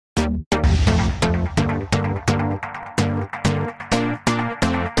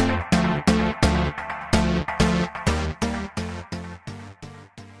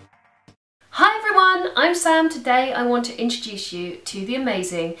I'm Sam. Today I want to introduce you to the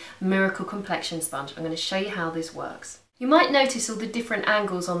amazing Miracle Complexion sponge. I'm going to show you how this works. You might notice all the different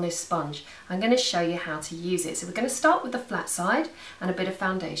angles on this sponge. I'm going to show you how to use it. So we're going to start with the flat side and a bit of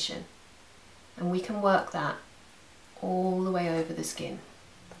foundation. And we can work that all the way over the skin.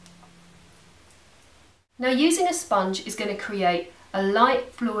 Now using a sponge is going to create a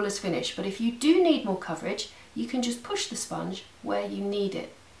light, flawless finish, but if you do need more coverage, you can just push the sponge where you need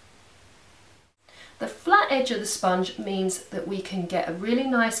it. The flat edge of the sponge means that we can get a really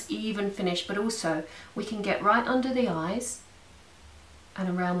nice even finish, but also we can get right under the eyes and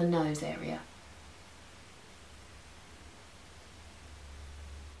around the nose area.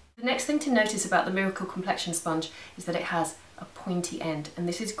 The next thing to notice about the Miracle Complexion sponge is that it has a pointy end, and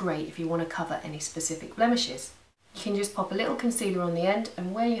this is great if you want to cover any specific blemishes. You can just pop a little concealer on the end,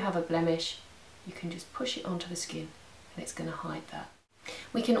 and where you have a blemish you can just push it onto the skin and it's going to hide that.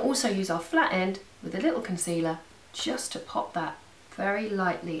 We can also use our flat end with a little concealer just to pop that very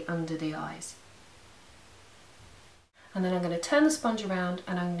lightly under the eyes. And then I'm going to turn the sponge around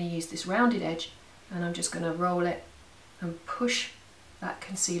and I'm going to use this rounded edge and I'm just going to roll it and push that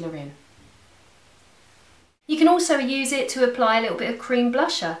concealer in. You can also use it to apply a little bit of cream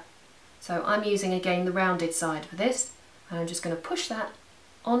blusher. So I'm using again the rounded side for this, and I'm just going to push that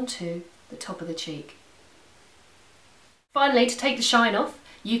onto the top of the cheek. Finally, to take the shine off,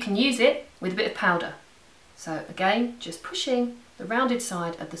 you can use it with a bit of powder. So again, just pushing the rounded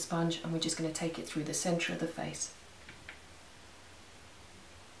side of the sponge, and we're just going to take it through the centre of the face.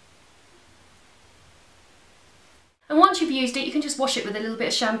 And once you've used it, you can just wash it with a little bit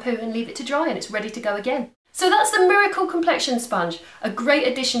of shampoo and leave it to dry, and it's ready to go again. So that's the Miracle Complexion sponge, a great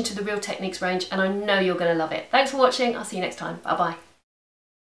addition to the Real Techniques range, and I know you're going to love it. Thanks for watching. I'll see you next time. Bye bye.